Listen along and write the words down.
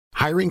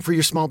Hiring for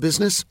your small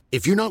business?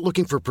 If you're not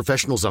looking for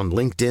professionals on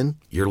LinkedIn,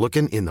 you're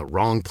looking in the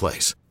wrong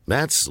place.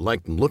 That's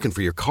like looking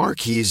for your car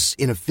keys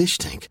in a fish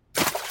tank.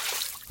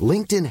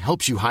 LinkedIn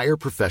helps you hire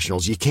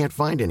professionals you can't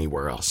find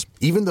anywhere else,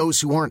 even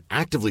those who aren't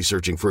actively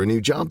searching for a new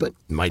job but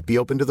might be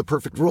open to the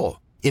perfect role.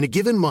 In a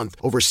given month,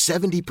 over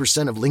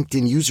 70% of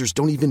LinkedIn users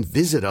don't even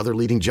visit other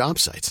leading job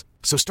sites.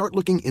 So start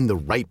looking in the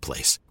right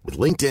place. With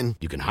LinkedIn,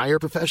 you can hire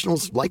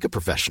professionals like a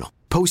professional.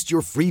 Post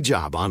your free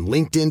job on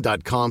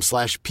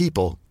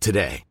linkedin.com/people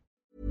today.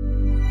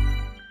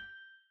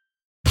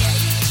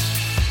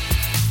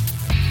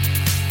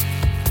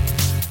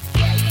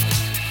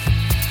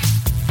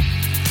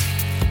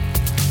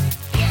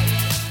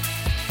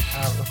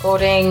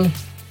 Recording.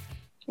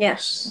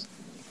 Yes.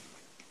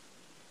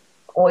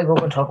 What are we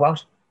going to talk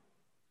about?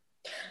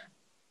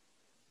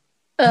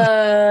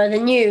 The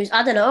news.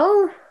 I don't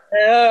know.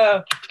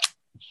 I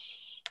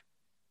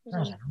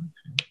don't know.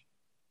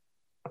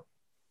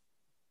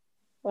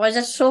 What is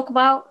this to talk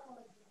about?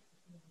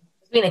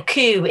 There's been a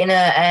coup in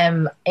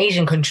a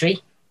Asian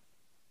country.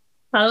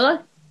 Has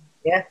it?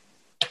 Yeah.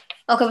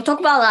 Okay, we'll talk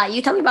about that.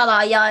 You tell me about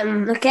that. Yeah.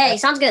 Okay,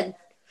 sounds good.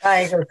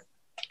 Aye, good.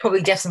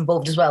 Probably Jeff's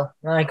involved as well.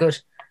 Aye,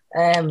 good.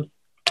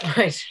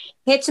 Right.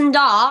 Hit some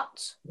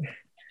darts.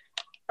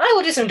 I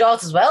will do some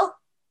darts as well.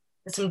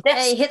 There's some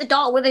deaths. Hey, hit the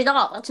dart with a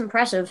dart. That's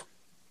impressive.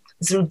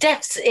 Some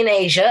deaths in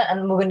Asia,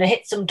 and we're going to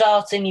hit some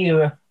darts in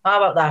Europe. How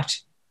about that?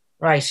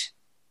 Right.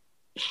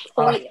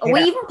 Are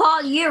we even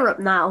part of Europe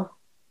now?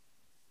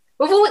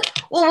 We're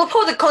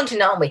part of the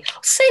continent, aren't we?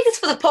 Save this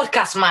for the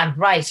podcast, man.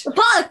 Right. We're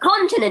part of the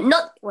continent,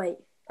 not... Wait.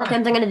 Okay,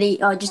 I'm thinking of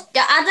the... I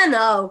don't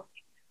know.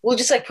 We'll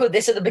just put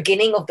this at the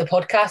beginning of the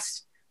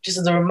podcast, just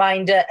as a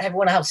reminder,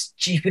 everyone, how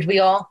stupid we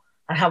are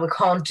and how we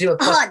can't do a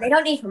podcast. They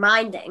don't need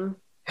reminding.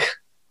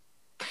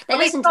 They Have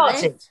listen we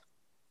started? to this.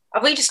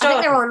 Have we just I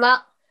started? think they're on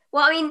that.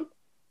 Well, I mean,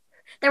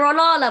 they're on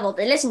our level.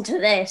 They listen to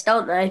this,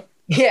 don't they?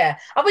 Yeah.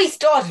 Have we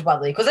started, by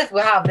the way? Because if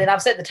we have, then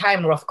I've set the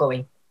timer off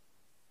going.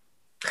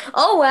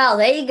 Oh, well,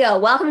 there you go.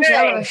 Welcome to Hey.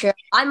 Oliver Show.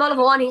 I'm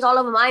Oliver 1, he's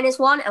Oliver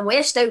 -1, and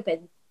we're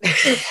stupid.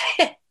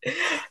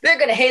 They're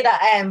going to hear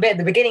that bit at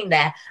the beginning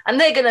there, and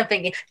they're going to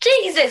think,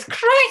 Jesus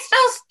Christ,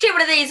 how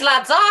stupid these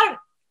lads are.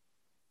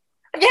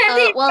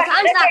 Well, to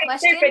answer that Very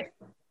question, stupid.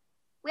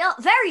 we are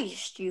very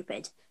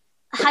stupid.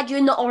 Had you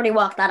not already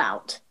worked that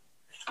out?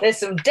 There's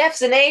some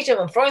deaths in Asia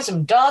and throwing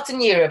some darts in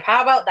Europe.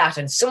 How about that?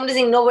 And someone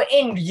doesn't know we're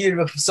in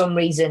Europe for some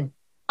reason.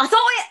 I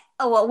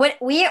thought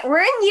we're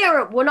in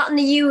Europe. We're not in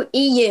the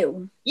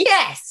EU.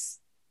 Yes.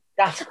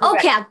 That's correct.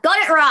 Okay, I got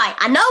it right.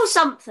 I know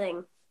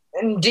something.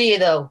 And do you,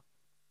 though?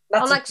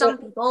 That's Unlike some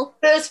people.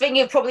 first thing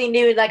you probably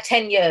knew in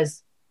 10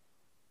 years.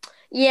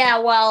 Yeah,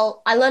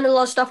 well, I learned a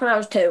lot of stuff when I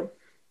was 2.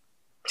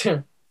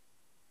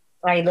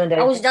 I learned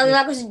I was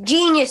everything. a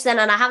genius then,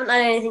 and I haven't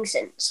learned anything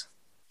since.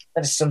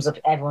 That just sums up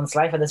everyone's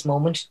life at this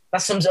moment.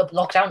 That sums up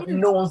lockdown.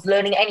 No one's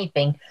learning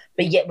anything,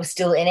 but yet we're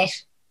still in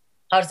it.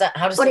 But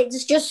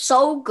it's just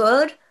so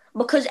good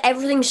because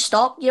everything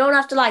stopped. You don't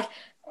have to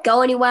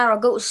go anywhere or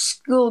go to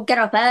school, get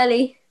up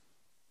early.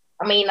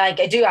 I mean, I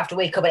do have to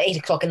wake up at 8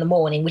 o'clock in the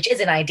morning, which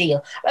isn't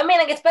ideal. I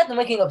mean, it's better than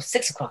waking up at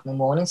 6 o'clock in the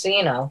morning, so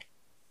you know.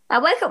 I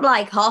wake up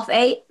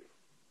 8:30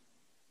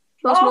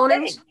 most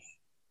mornings.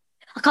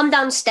 I come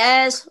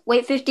downstairs,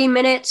 wait 15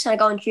 minutes, and I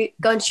go and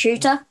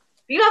tutor.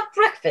 You have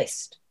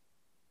breakfast.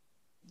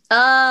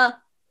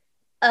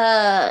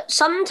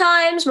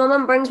 Sometimes my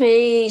mum brings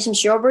me some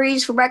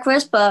strawberries for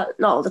breakfast, but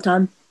not all the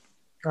time.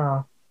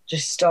 Oh,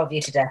 just starve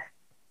you to death.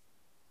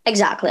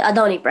 Exactly. I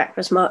don't eat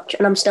breakfast much,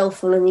 and I'm still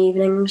full in the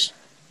evenings.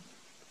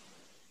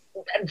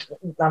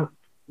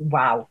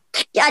 Wow.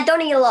 Yeah, I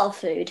don't eat a lot of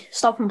food.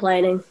 Stop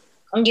complaining.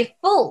 And you're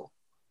full.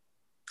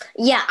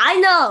 Yeah, I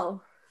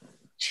know.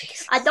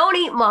 Jeez. I don't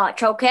eat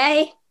much,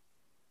 okay?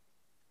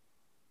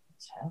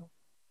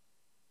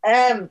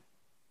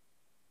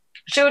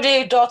 Shall we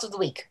do darts of the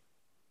week?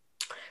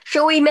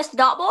 Shall we miss the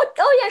dartboard?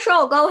 Oh, yeah,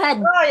 sure. Go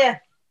ahead. Oh, yeah.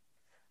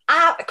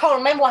 I can't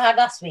remember what I had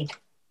last week.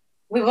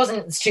 It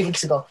wasn't 2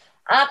 weeks ago.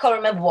 I can't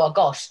remember what I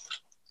got.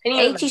 Can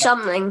you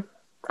 80-something.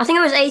 I think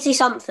it was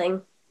 80-something.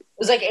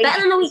 It was 80.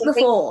 Better than the week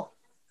before.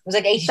 It was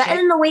 80. Better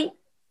than the week.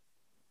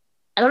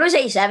 I thought it was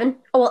 87.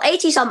 Oh, well,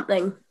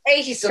 80-something.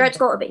 80 Sure, something. it's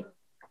got to be.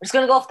 I'm just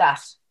going to go off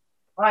that.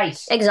 Right.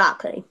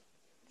 Exactly.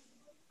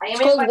 I am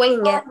It's in called my winging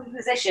it. starting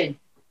position.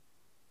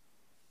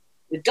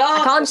 The I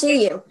dart. can't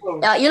see you.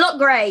 You look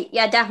great.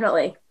 Yeah,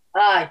 definitely.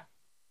 Aye.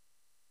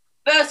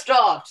 First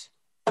dart.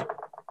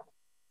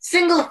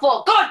 Single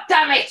four. God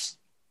damn it!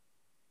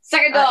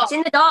 Second dart. It's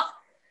in the dart.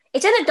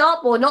 It's in the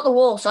dartboard, not the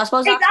wall. So I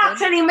suppose It's that's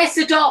good. actually missed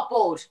the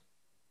dartboard.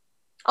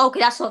 Okay,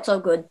 that's not so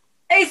good.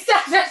 It's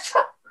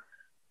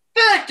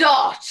third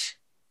dart.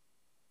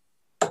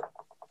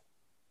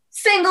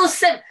 Single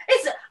sim.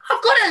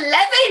 I've got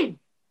 11.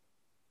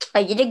 Oh,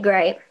 you did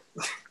great.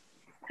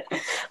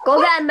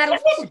 Go get a medal.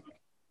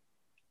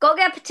 Go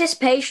get a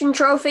participation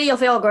trophy. You'll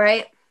feel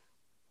great.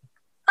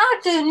 I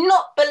do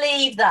not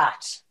believe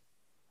that.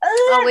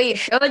 Oh, well, you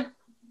should.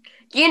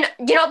 Do you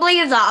not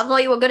believe that? I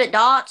thought you were good at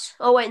darts.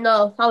 Oh, wait,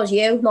 no. That was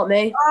you, not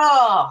me.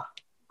 Oh,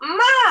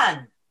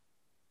 man.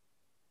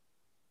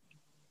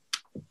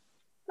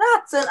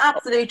 That's an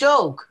absolute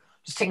joke.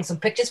 Just taking some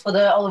pictures for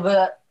the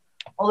Oliver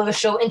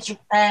Show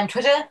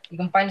Twitter. You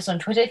can find us on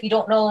Twitter if you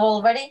don't know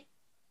already.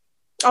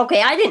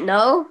 Okay, I didn't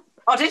know.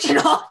 Oh, did you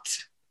not?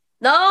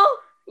 No,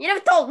 you never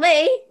told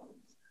me.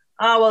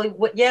 Oh,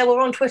 well, yeah,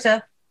 we're on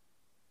Twitter.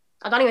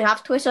 I don't even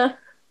have Twitter.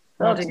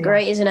 Oh, That's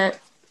great, isn't it?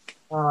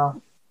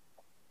 Oh.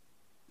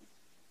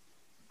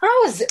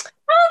 How have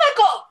I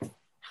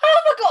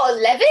got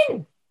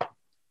 11?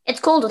 It's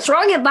called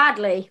throwing it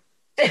badly.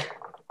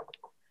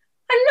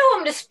 I know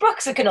I'm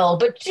dyspraxic and all,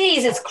 but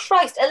Jesus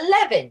Christ,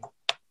 11.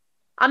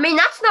 I mean,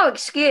 that's no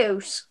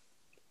excuse.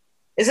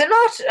 Is it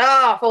not?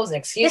 I thought it was an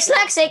excuse.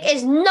 Dyslexic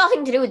is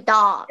nothing to do with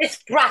that.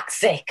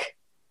 Dyspraxic.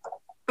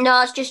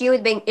 No, it's just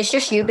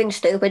you being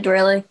stupid,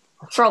 really.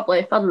 Probably.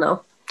 I don't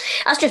know.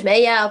 That's just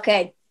me, yeah,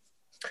 okay.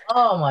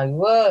 Oh my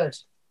word.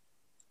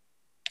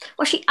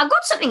 Well, I've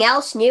got something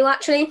else new,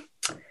 actually.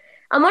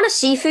 I'm on a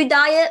seafood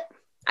diet.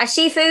 I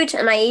seafood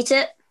and I eat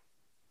it.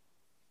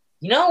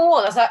 You know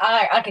what? That's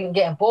like, I can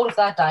get on board with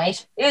that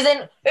diet. Who's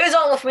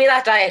on with me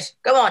that diet?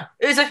 Come on,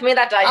 who's with me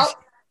that diet?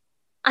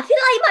 I feel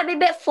like you might be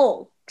a bit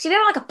full. Because if you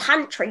have like a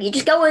pantry, you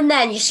just go in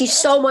there and you see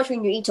so much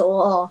when you eat it.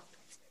 Oh,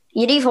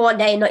 you'd eat for one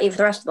day and not eat for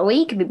the rest of the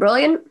week. It'd be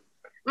brilliant.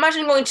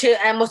 Imagine going to,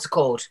 what's it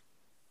called?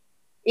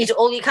 Eat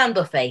all you can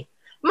buffet.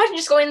 Imagine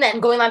just going there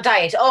and going on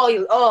diet.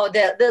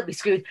 They'll be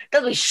screwed.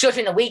 They'll be shut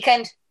in a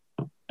weekend.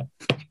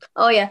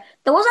 Oh, yeah.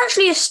 There was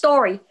actually a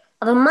story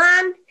of a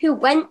man who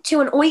went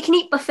to an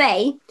all-you-can-eat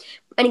buffet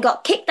and he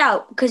got kicked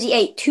out because he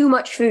ate too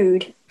much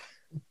food.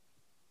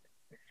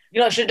 You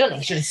know what he should have done?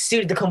 He should have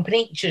sued the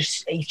company. He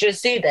should have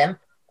sued them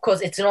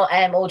because it's not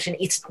all you can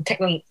eat. It's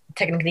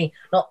technically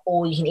not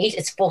all you can eat.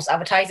 It's false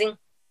advertising.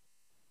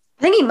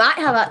 I think he might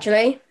have,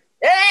 actually.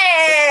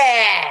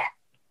 Yeah!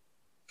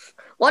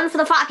 One for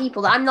the fat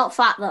people. I'm not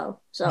fat, though.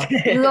 So,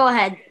 you go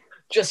ahead.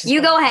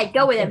 Go ahead.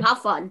 Go with him. Have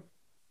fun.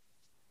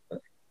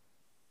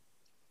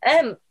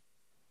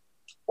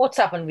 What's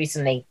happened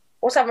recently?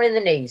 What's happened in the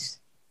news?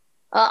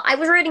 I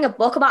was reading a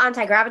book about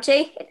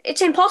anti-gravity.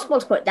 It's impossible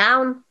to put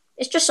down.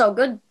 It's just so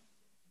good.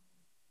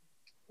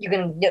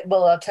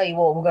 I'll tell you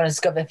what, we're going to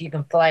discover if you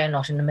can fly or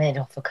not in the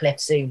middle of a cliff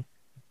soon.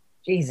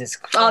 Jesus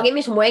Christ. Oh, give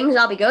me some wings.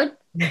 That'll be good.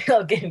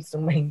 I'll give him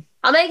some wings.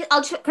 Can I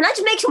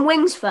just make some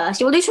wings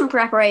first? We'll do some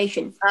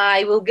preparation.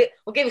 We'll give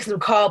you some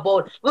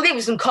cardboard. We'll give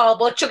you some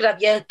cardboard. Chuck it up,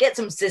 yeah. Get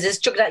some scissors.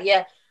 Chuck it up,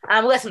 yeah.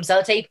 And we'll get some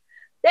sellotape.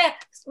 Yeah,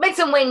 make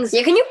some wings.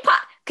 Yeah, can you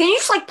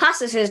just like pass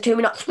the scissors to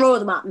me, not throw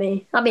them at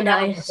me? That'd be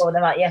nice. Throw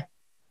them at you.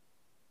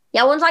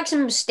 Yeah, I want like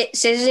some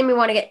scissors and we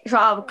want to get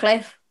shot out of a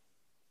cliff.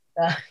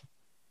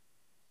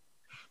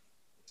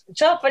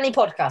 Child Friendly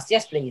Podcast,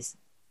 yes, please.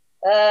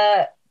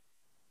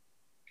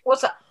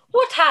 What's that?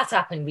 What has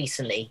happened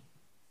recently?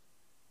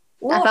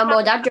 I found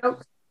more dad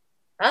jokes.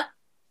 Huh?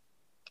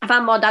 I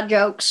found more dad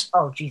jokes.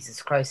 Oh,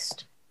 Jesus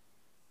Christ.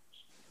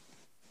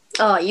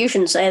 Oh, you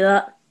shouldn't say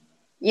that.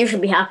 You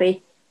should be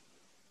happy.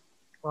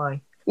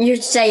 Why? You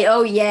should say,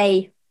 oh,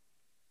 yay.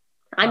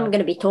 I'm going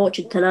to be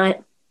tortured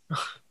tonight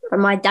for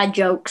my dad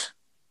jokes.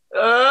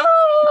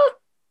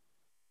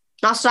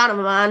 That's sad of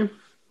a man.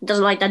 He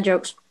doesn't like dad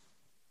jokes.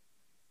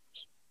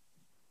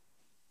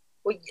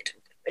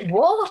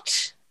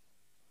 What?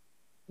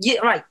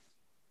 Right.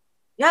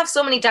 You have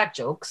so many dad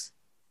jokes.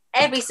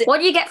 What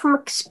do you get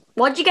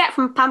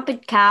from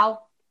pampered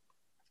cow?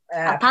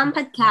 A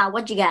pampered cow.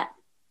 What'd you get?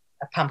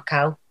 A pampered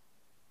cow.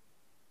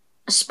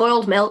 A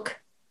spoiled milk.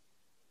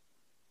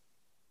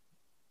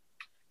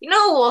 You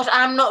know what?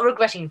 I'm not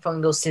regretting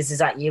throwing those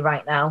scissors at you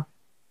right now.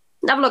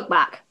 Never look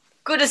back.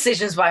 Good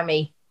decisions by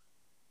me.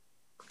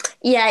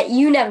 Yeah,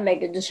 you never make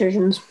good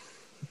decisions.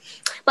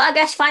 But I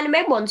guess Finder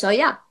made one, so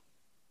yeah.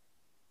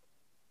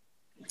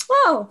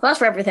 Oh, that's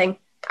for everything.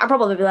 I'll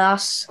probably be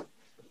last.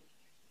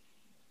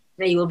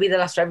 No, you will be the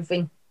last for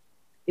everything.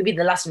 You'll be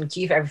the last in the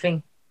queue for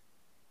everything.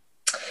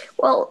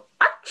 Well,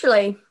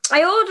 actually,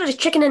 I ordered a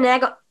chicken and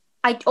egg.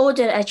 I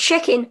ordered a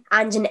chicken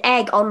and an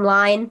egg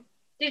online.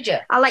 Did you?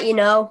 I'll let you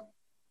know.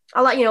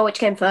 I'll let you know which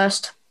came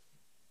first.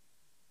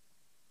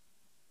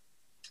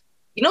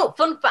 You know,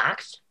 fun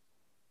fact,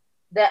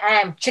 the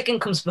chicken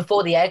comes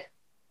before the egg.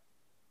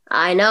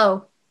 I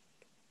know.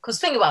 Because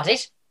think about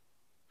it.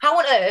 How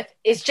on earth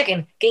is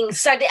chicken getting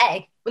inside the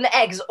egg when the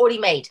egg is already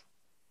made?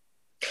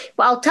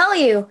 Well, I'll tell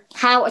you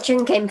how a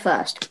chicken came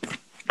first.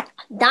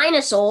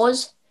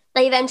 Dinosaurs,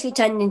 they eventually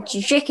turned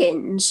into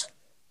chickens.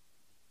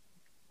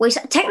 Well,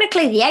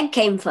 technically the egg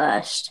came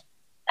first.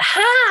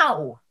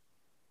 How?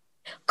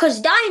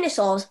 Because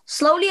dinosaurs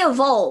slowly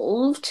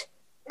evolved,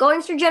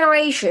 going through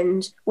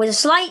generations with a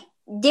slight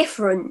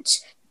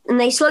difference, and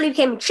they slowly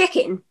became a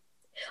chicken.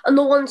 And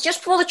the ones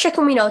just before the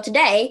chicken we know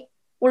today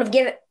will have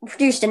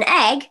produced an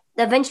egg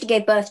that eventually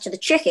gave birth to the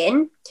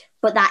chicken,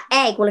 but that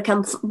egg will have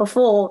come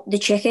before the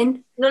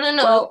chicken.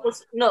 No.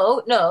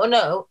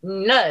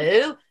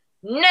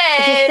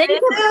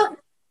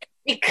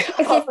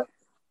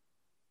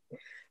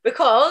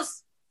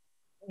 Because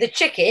the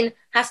chicken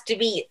has to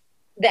be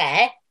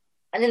there,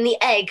 and then the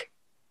egg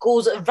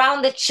goes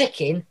around the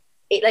chicken.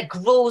 It like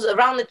grows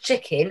around the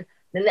chicken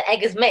Then the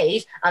egg is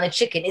made, and the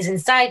chicken is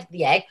inside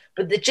the egg,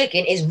 but the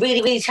chicken is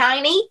really, really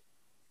tiny.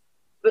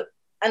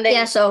 And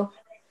then so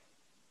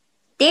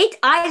did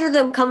either of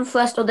them come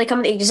first, or they come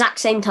at the exact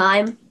same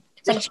time?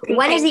 Like,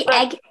 when is the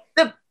egg?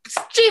 The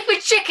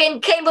stupid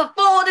chicken came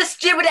before the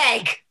stupid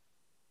egg.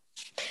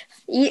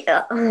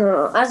 Yeah, I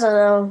don't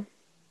know.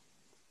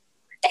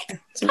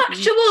 It's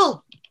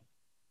factual.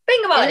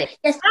 Think about it.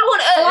 Yes. How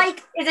on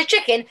earth is a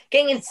chicken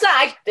getting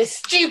inside the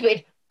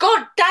stupid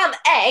goddamn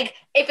egg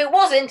if it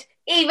wasn't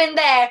even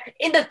there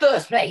in the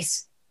first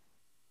place?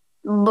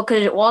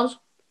 Because it was.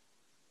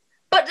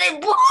 But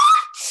then what?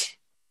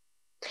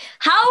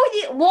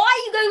 Why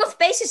are you going off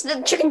the basis that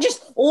the chicken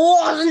just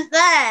wasn't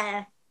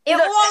there? It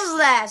was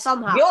there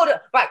somehow.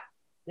 Right.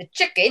 The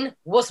chicken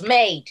was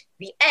made.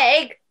 The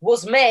egg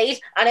was made,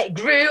 and it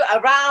grew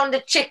around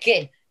the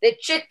chicken. The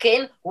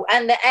chicken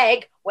and the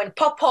egg went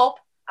pop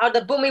out of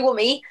the bummy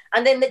wummy,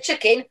 and then the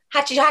chicken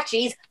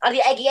hatchies and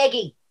the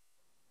eggy.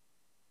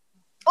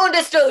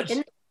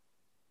 Understood?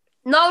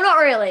 No, not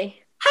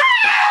really.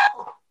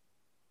 How?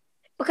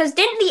 Because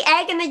didn't the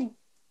egg and the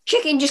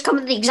chicken just come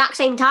at the exact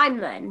same time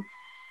then?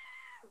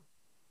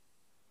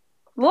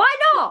 Why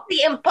not?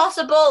 It's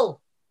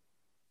impossible.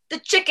 The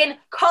chicken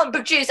can't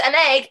produce an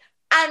egg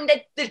and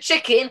the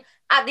chicken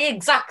at the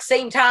exact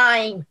same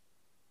time.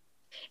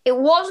 It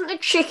wasn't the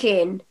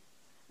chicken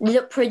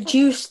that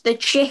produced the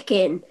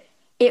chicken.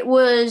 It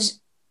was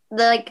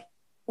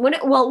would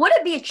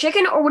it be a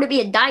chicken or would it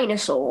be a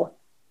dinosaur?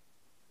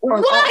 Why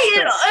on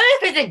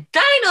earth is a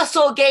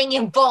dinosaur getting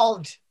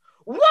involved?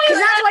 Why? Because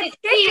that's where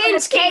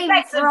chickens came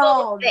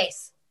from.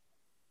 This?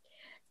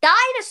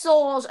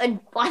 Dinosaurs, and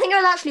I think it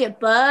was actually a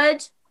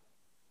bird.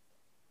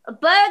 A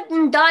bird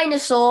and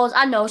dinosaurs,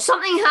 I know,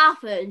 something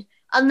happened,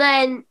 and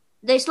then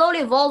they slowly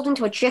evolved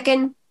into a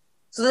chicken.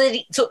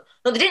 They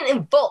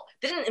didn't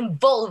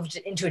evolve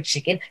into a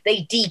chicken.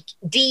 They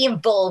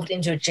de-evolved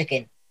into a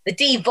chicken. They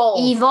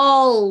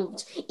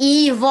devolved.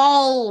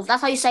 Evolved.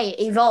 That's how you say it.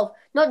 Evolved.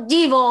 Not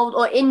devolved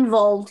or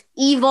involved.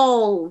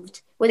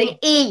 Evolved. With an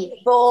E.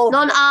 Evolved.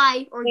 Not an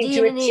I or D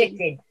into and an E.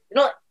 Chicken.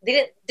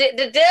 They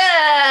didn't.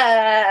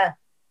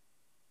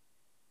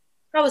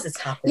 How was this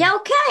happening? Yeah,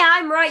 okay,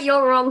 I'm right,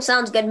 you're wrong.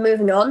 Sounds good.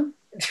 Moving on.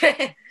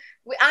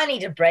 I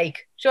need a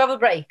break. Should we have a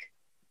break?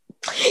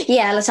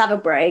 Yeah, let's have a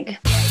break.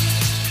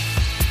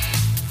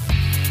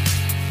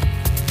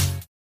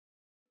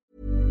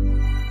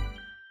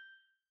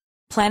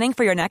 Planning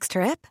for your next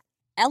trip?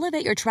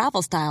 Elevate your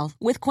travel style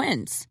with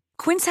Quince.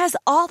 Quince has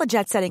all the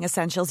jet-setting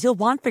essentials you'll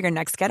want for your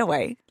next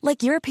getaway,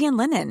 like European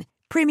linen,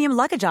 premium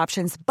luggage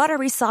options,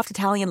 buttery soft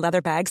Italian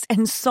leather bags,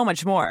 and so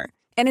much more.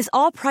 And is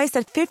all priced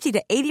at 50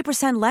 to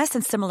 80% less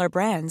than similar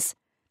brands.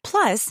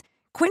 Plus,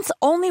 Quince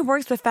only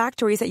works with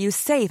factories that use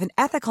safe and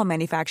ethical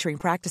manufacturing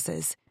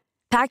practices.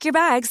 Pack your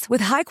bags with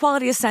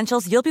high-quality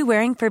essentials you'll be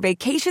wearing for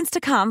vacations to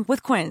come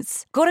with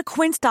Quince. Go to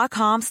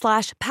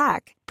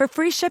quince.com/pack for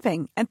free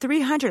shipping and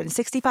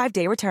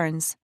 365-day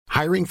returns.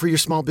 Hiring for your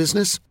small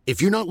business? If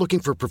you're not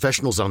looking for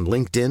professionals on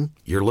LinkedIn,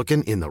 you're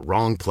looking in the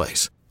wrong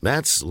place.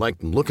 That's like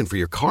looking for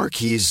your car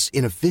keys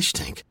in a fish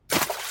tank.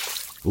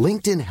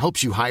 LinkedIn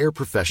helps you hire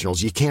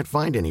professionals you can't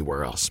find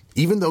anywhere else,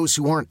 even those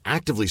who aren't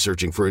actively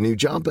searching for a new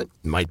job but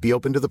might be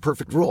open to the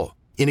perfect role.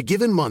 In a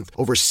given month,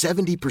 over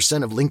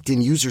 70% of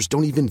LinkedIn users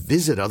don't even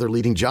visit other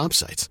leading job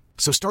sites.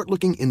 So start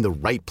looking in the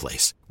right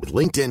place. With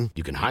LinkedIn,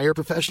 you can hire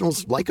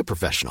professionals like a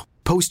professional.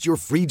 Post your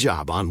free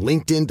job on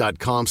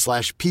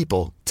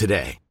linkedin.com/people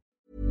today.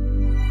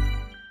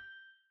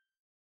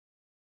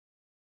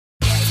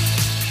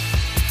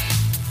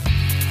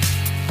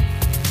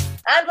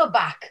 And we're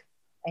back.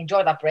 I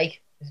enjoyed that break.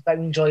 It was very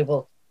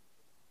enjoyable.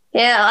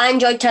 Yeah, I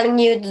enjoyed telling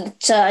you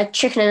that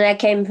chicken and egg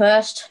came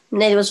first.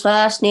 Neither was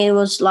first, neither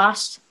was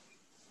last.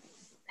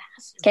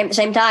 Came at the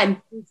same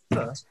time.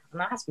 First, and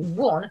that has to be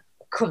one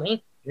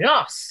coming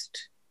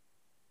last.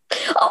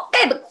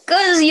 Okay,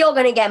 because you're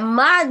going to get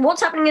mad.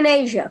 What's happening in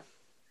Asia?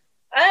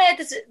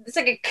 There's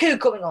like a coup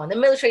going on. The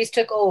militaries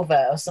took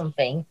over or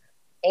something.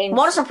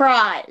 What a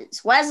surprise.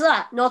 Where's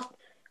that? North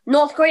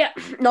Korea?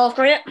 North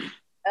Korea?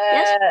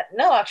 Yes?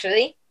 No,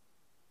 actually.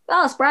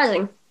 Oh,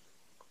 surprising.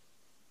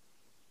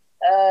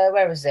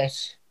 Where was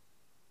it?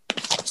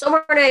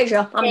 Somewhere in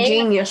Asia. I'm a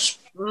genius.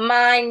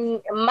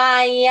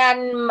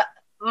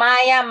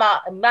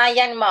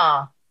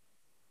 Myanmar.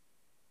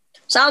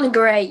 Sounds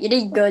great. You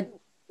did good.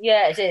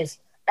 Yeah, it is.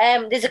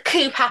 There's a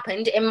coup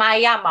happened in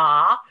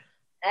Myanmar,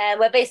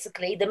 where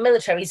basically the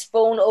military's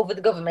thrown over the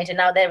government and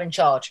now they're in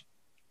charge.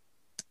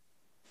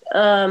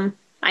 I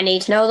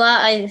need to know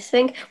that, I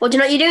think. Well, do you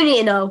know what you do need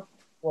to know?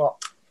 What?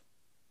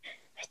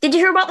 Did you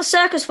hear about the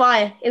circus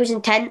fire? It was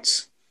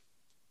intense.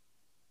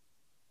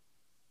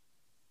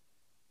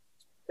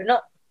 But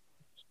not...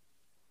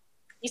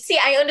 You see,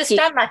 I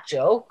understand that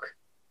joke,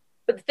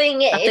 but the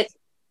thing is,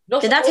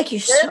 not all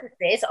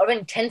circuses are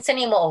intense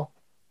anymore.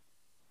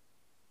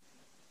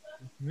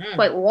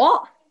 Wait,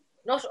 what?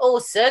 Not all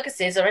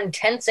circuses are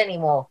intense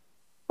anymore.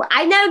 Well,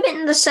 I've never been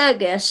to the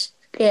circus.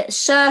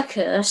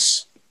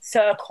 Circus.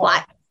 Circle.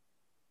 What?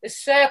 The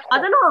circle. I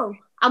don't know.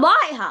 I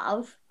might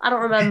have. I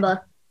don't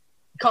remember.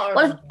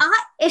 Well,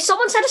 if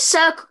someone said a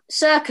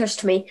circus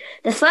to me,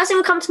 the first thing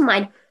would come to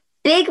mind: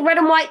 big red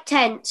and white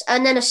tents,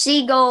 and then a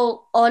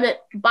seagull on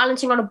it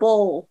balancing on a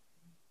ball.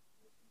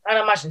 I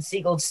don't imagine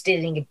seagulls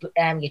stealing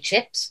your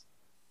chips.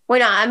 Wait,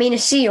 no, I mean a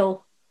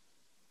seal.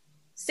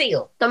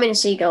 Seal. Don't mean a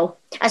seagull.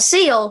 A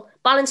seal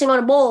balancing on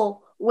a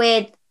ball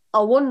with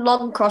a one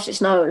log across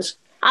its nose.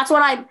 That's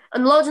what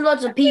and loads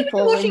of people.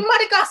 You're watching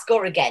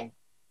Madagascar again?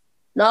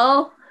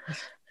 No.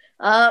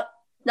 No,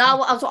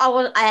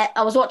 I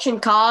was watching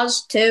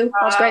Cars too.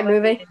 That's a great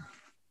movie.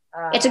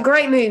 It's a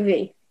great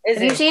movie.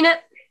 Have you seen it?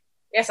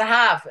 Yes, I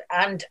have.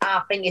 And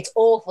I think it's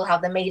awful how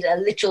they made a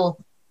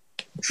literal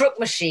truck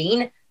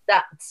machine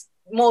that's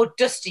more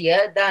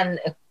dustier than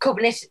a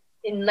cabinet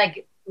in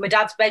like my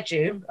dad's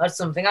bedroom or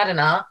something. I don't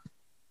know.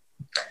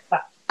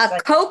 A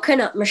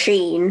coconut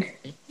machine.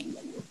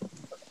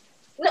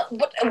 No,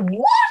 but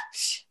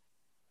what?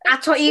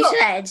 That's what you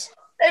said.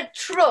 The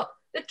truck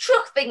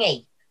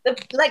thingy.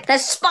 The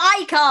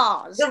spy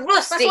cars. The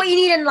rusty. That's what you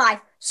need in life.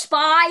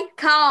 Spy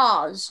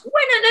cars. When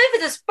on earth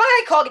is a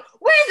spy car?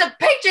 Where's a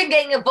pigeon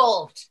getting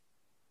involved?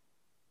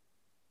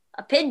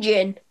 A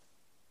pigeon?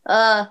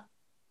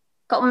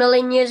 Couple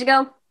million years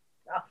ago.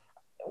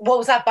 What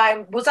was that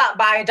by? Was that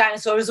by a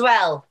dinosaur as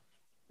well?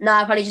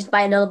 No, probably just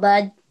by another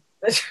bird.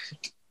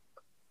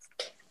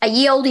 A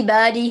ye olde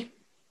birdie.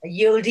 A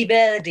yieldy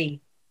birdie.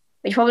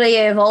 Which probably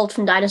evolved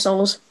from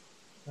dinosaurs.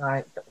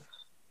 Right.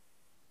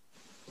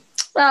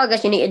 Well, I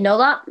guess you need to know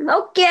that.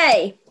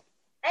 Okay.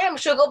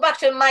 Should we go back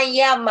to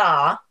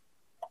Myanmar?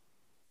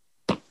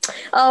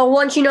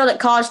 Once you know that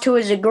Cars 2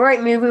 is a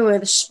great movie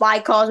with spy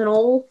cars and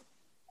all.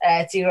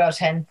 0 out of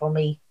 10 for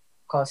me.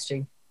 Cars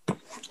 2.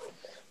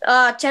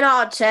 10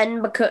 out of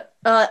 10 because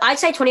I'd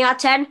say 20 out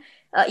of 10.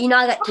 You know,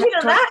 I get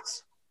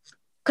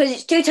because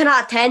it's 2 10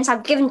 out of 10s.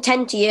 I've given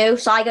 10 to you,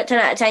 so I get 10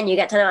 out of 10. You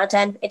get 10 out of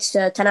 10. It's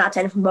 10 out of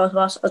 10 from both of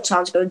us. That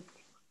sounds good.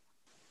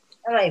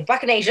 Anyway,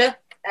 back in Asia,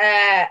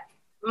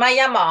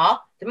 Myanmar,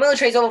 the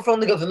military's overthrown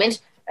the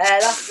government.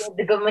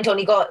 The government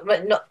only got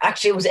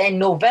actually it was in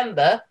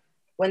November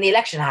when the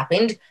election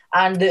happened,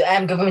 and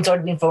the government's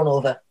already been thrown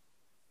over.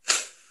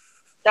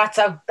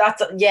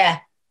 Yeah.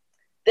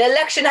 The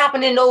election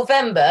happened in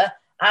November,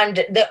 and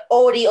they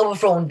already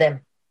overthrown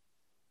them.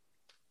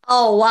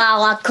 Oh,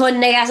 wow, I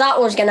couldn't have guessed that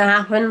was going to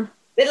happen.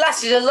 It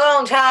lasted a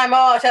long time,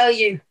 I tell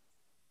you.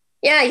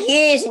 Yeah,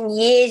 years and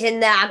years in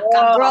there. I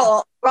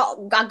got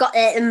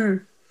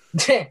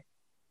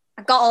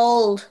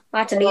old. I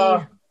had to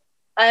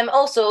leave.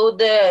 Also,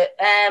 the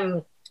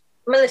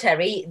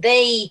military,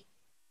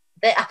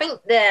 I think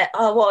they're,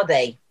 what are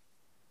they?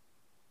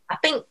 I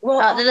think,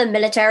 they're the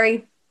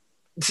military.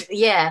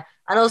 Yeah,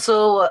 and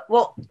also,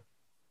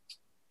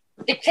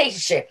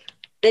 dictatorship.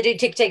 They do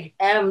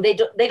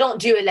they don't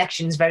do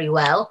elections very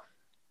well.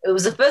 It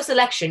was the first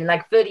election in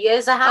like 30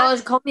 years I had. I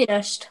was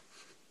communist.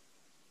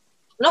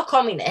 Not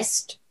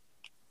communist.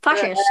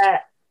 Fascist.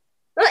 They're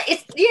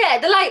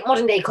like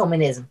modern day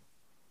communism.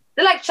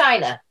 They're like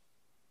China.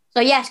 So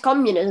yes,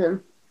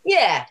 communism.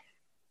 Yeah.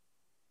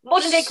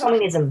 Modern day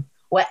communism,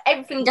 where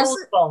everything goes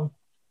wrong.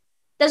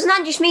 Doesn't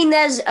that just mean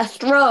there's a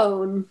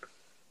throne?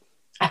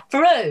 A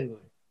throne?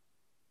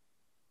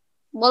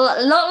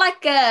 Well, not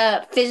like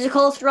a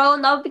physical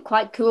throne. That would be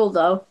quite cool,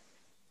 though.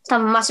 To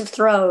have a massive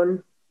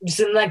throne.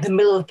 Just in like the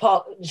middle of a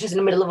park. Just in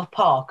the middle of a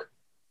park.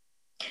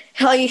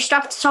 Oh, you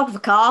strap to the top of a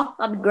car.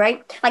 That'd be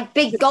great. Like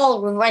big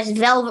gold with red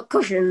velvet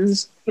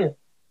cushions. It'd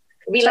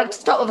be strap to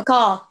the top of a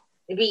car.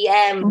 It'd be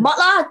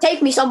Butler,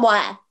 take me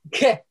somewhere.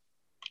 With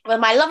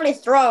my lovely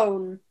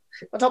throne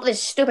on top of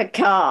this stupid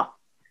car.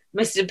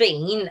 Mr.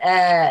 Bean,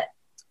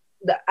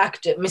 the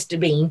actor Mr.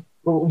 Bean,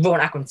 Rowan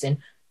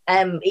Atkinson,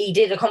 he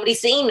did a comedy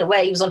scene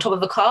where he was on top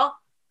of a car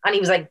and he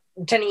was like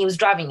pretending he was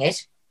driving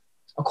it.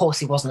 Of course,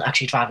 he wasn't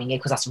actually driving it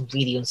because that's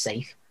really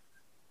unsafe.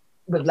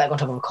 But like on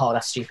top of a car,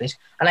 that's stupid.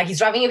 And like he's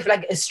driving it for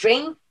like a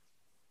string.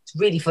 It's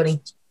really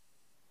funny.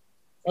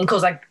 And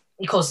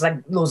he causes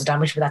like loads of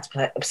damage, but that's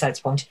besides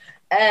the point.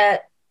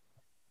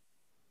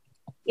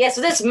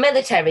 So this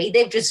military,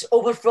 they've just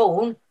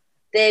overthrown.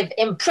 They've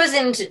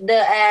imprisoned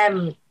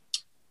the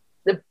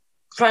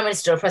prime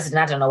minister or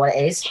president. I don't know what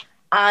it is.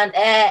 And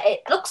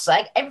it looks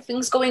like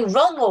everything's going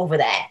wrong over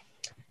there,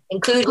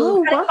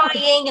 including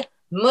buying,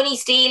 money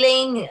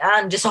stealing,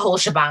 and just a whole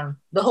shebang.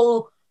 The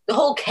whole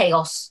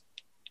chaos.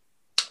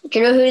 Do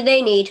you know who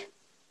they need?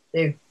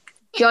 Who?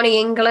 Johnny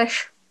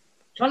English.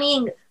 Johnny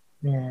English.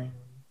 No.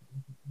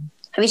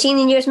 Have you seen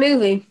the newest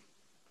movie?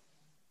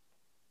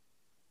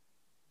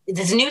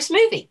 There's a newest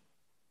movie.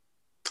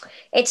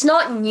 It's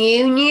not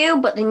new,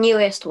 but the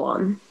newest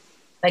one.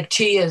 Like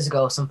 2 years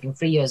ago or something,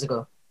 3 years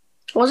ago.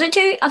 Was it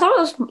 2? I thought it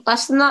was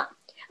less than that.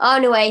 Oh,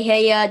 anyway,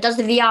 he does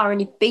the VR and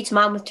he beats a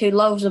man with 2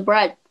 loaves of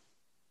bread.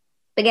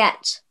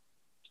 Baguettes.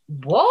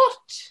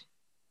 What?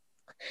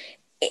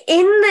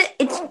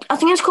 I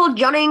think it's called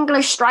Johnny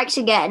English Strikes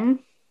Again.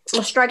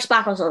 Or Strikes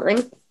Back or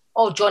something.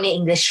 Or Johnny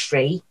English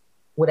 3.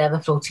 Whatever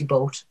floats your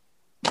boat.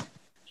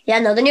 Yeah,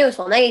 no, the newest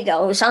one. There you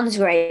go. It sounds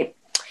great.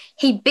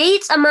 He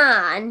beats a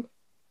man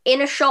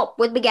in a shop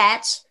with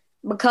baguettes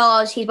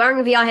because he's wearing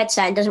a VR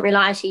headset and doesn't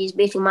realise he's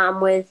beating man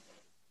with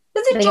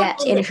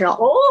baguettes in a shop.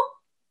 Oh,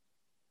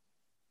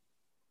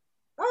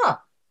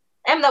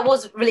 that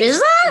was really. Is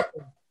that?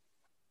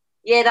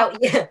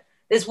 Yeah.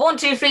 There's 1,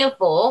 2, 3, and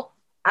 4,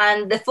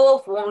 and the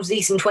 4th one was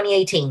released in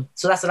 2018.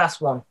 So that's the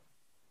last one.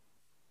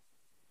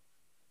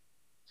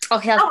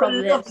 Okay, that's probably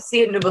I would love to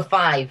see it number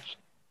 5.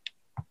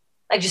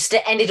 Like just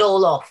to end it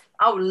all off.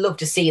 I would love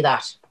to see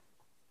that.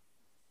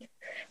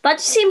 That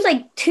just seems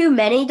like too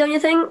many, don't you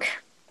think?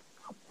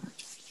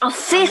 A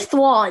 5th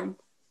one.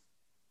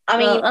 I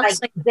mean,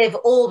 they've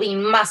all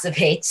been massive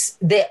hits.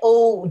 They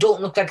all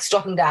don't look like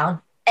stopping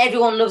down.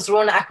 Everyone loves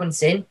Rowan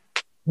Atkinson.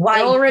 Why?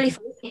 They're all really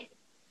funny.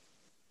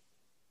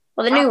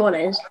 Well, the new one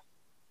is.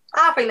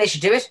 I think they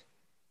should do it.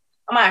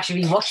 I might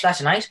actually rewatch that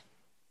tonight.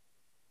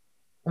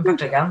 In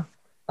fact, I can.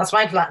 That's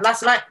my plan.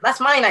 That's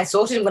my night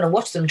sorted. I'm going to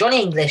watch them.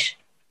 Johnny English.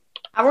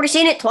 I've already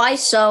seen it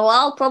twice, so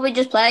I'll probably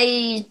just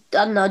play. I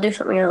don't know, do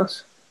something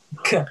else.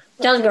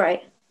 Sounds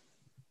great.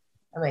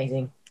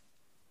 Amazing.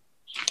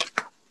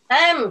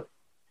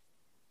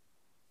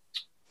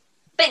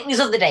 Fake news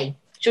of the day.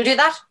 Should we do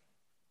that?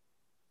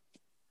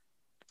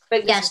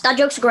 Yes, that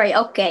joke's great.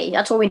 Okay,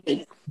 that's what we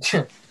need.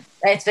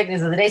 It's fake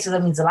news of the day, so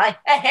that means a lie.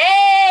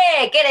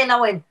 Hey, get in,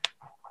 Owen.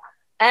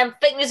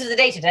 Fake news of the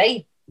day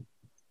today.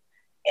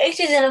 It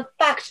is in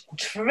fact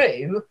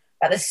true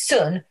that the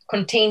sun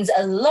contains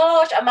a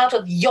large amount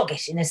of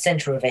yogurt in the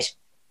centre of it.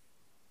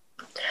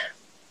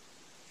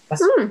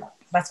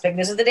 That's fake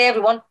news of the day,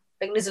 everyone.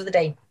 Fake news of the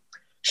day.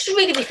 Should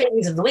really be fake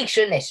news of the week,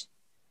 shouldn't it?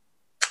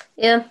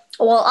 Yeah.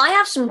 Well, I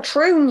have some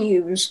true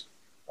news.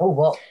 Oh,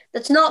 what?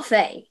 That's not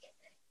fake.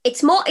 It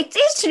is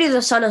to do with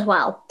the sun as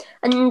well.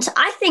 And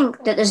I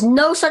think that there's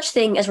no such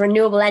thing as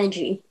renewable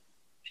energy.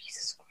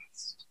 Jesus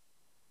Christ.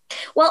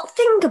 Well,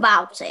 think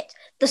about it.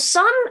 The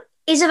sun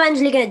is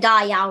eventually going to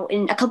die out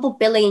in a couple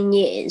billion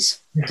years.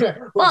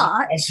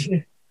 But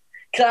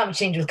climate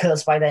change will kill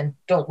us by then.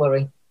 Don't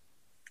worry.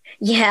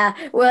 Yeah,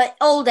 well,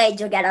 old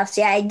age will get us.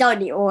 Yeah, don't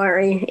need to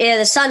worry. Yeah,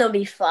 the sun will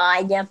be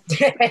fine. Yeah.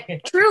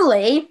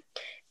 Truly,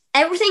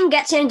 everything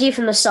gets energy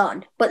from the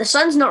sun, but the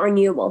sun's not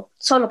renewable.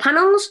 Solar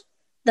panels,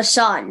 the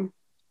sun.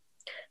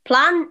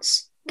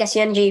 Plants gets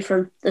energy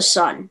from the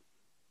sun.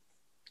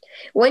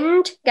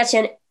 Wind gets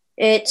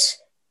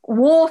it's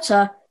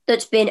water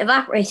that's been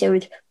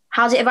evaporated.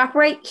 How does it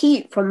evaporate?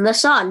 Heat from the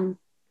sun.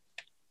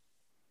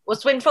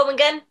 What's wind from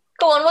again?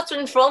 Go on, what's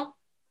wind from?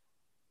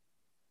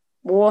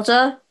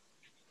 Water.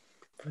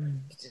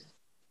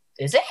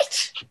 Is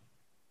it?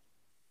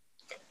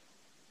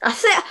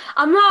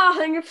 I'm not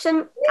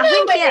 100%. I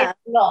think yeah. It's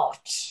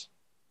not.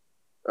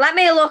 Let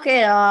me look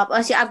it up.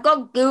 I see. I've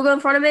got Google in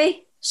front of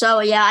me,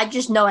 so yeah, I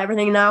just know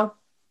everything now.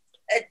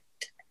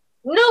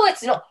 No,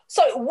 it's not.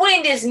 Sorry,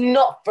 wind is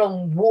not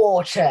from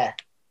water.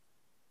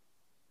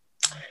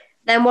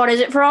 Then what is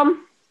it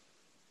from?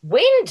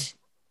 Wind.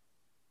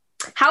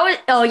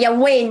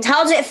 Wind.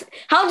 How's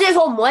it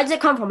from? Where does it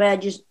come from?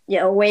 Just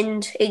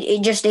wind.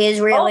 It just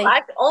is really.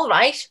 All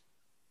right.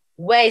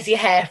 Where's your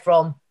hair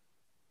from?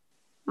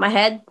 My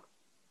head.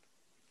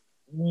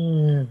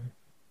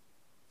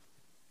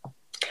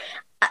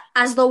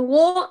 As the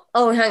warm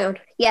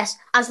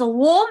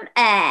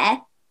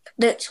air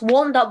that's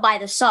warmed up by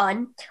the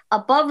sun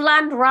above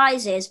land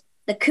rises,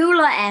 the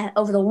cooler air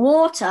over the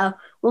water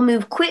will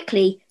move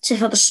quickly to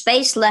fill the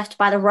space left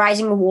by the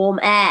rising warm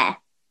air.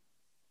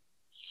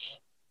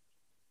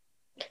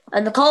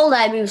 And the cold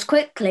air moves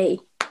quickly,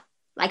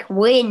 like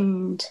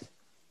wind.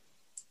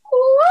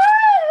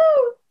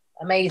 Woo!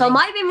 Amazing. So I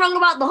might have been wrong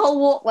about the whole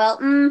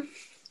water.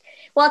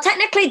 Well,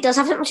 technically it does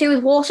have something to do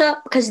with water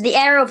because the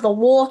air of the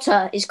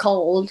water is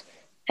cold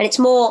and it's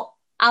more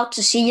out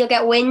to sea you'll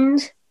get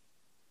wind.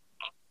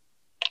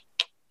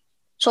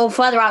 So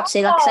further out to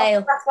sea, like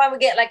sail. That's why we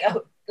get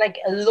like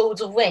loads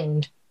of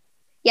wind.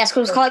 Yes,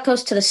 because it's quite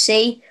close to the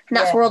sea and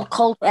that's where all the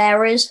cold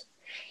air is.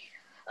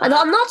 And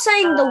I'm not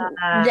saying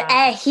the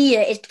air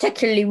here is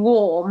particularly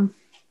warm.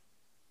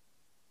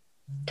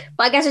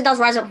 But I guess it does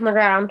rise up from the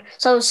ground.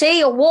 So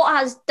see,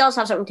 water does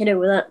have something to do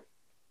with it.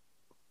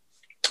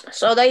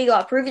 So there you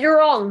go. Prove you're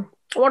wrong.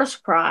 What a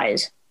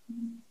surprise.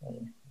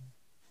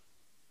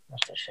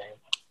 That's a shame.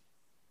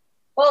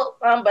 Well,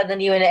 I'm better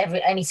than you in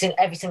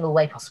every single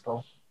way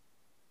possible.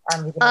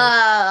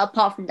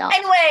 Apart from that.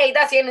 Anyway,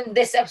 that's the end of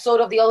this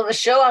episode of the Oliver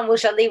Show, and we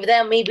shall leave it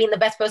there, me being the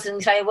best person in the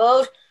entire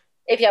world.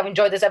 If you have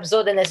enjoyed this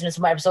episode, then listen to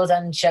some more episodes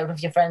and share it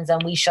with your friends,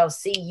 and we shall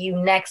see you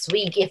next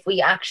week if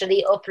we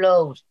actually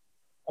upload.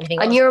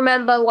 And you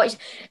remember what?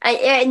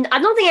 And I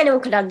don't think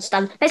anyone could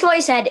understand. That's what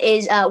he said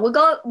is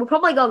we'll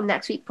probably go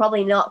next week.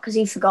 Probably not because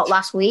he forgot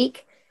last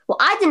week. Well,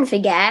 I didn't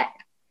forget.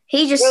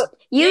 He just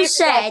you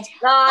said,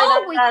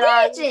 we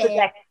did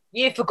it.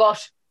 You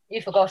forgot.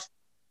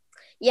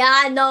 Yeah,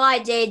 I know I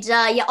did.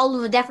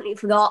 Oliver definitely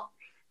forgot.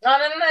 No.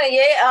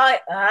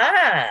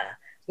 Yeah,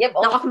 Yep.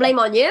 Now I can blame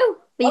it on you.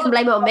 But you can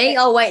blame it on me.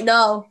 Oh wait,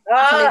 no.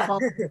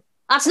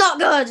 That's not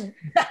good.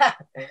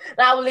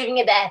 Now we're leaving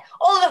it there.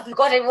 Oliver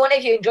forgot, everyone.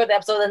 If you enjoyed the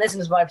episode, then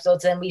listen to more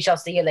episodes, and we shall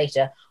see you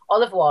later. Au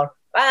revoir.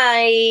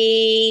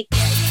 Bye.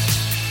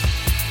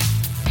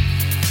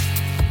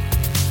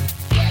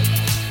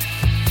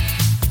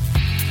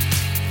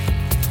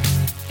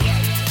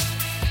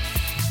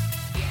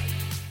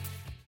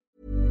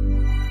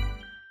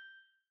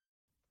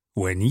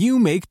 When you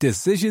make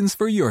decisions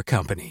for your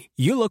company,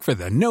 you look for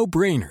the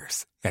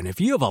no-brainers. And if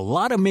you have a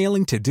lot of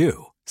mailing to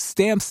do,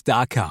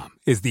 Stamps.com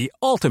is the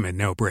ultimate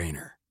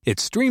no-brainer. It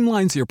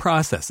streamlines your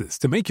processes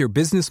to make your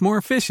business more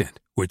efficient,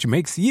 which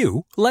makes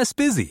you less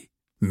busy.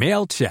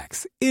 Mail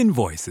checks,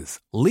 invoices,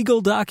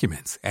 legal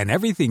documents, and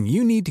everything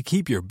you need to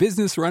keep your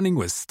business running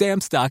with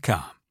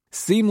Stamps.com.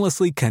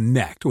 Seamlessly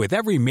connect with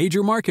every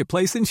major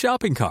marketplace and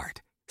shopping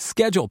cart.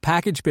 Schedule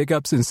package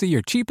pickups and see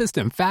your cheapest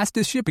and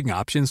fastest shipping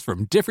options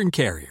from different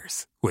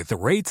carriers, with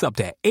rates up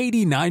to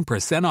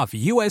 89% off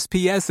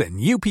USPS and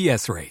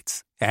UPS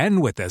rates.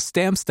 And with the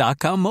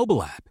Stamps.com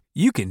mobile app,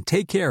 you can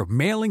take care of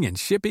mailing and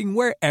shipping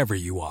wherever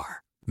you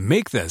are.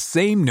 Make the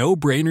same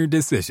no-brainer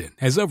decision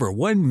as over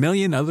 1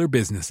 million other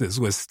businesses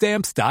with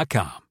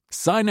Stamps.com.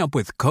 Sign up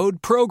with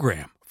code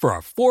PROGRAM for a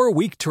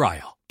 4-week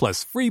trial,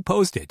 plus free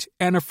postage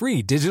and a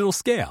free digital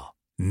scale.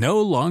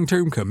 No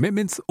long-term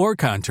commitments or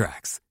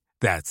contracts.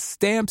 That's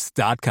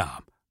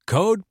Stamps.com.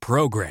 Code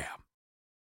PROGRAM.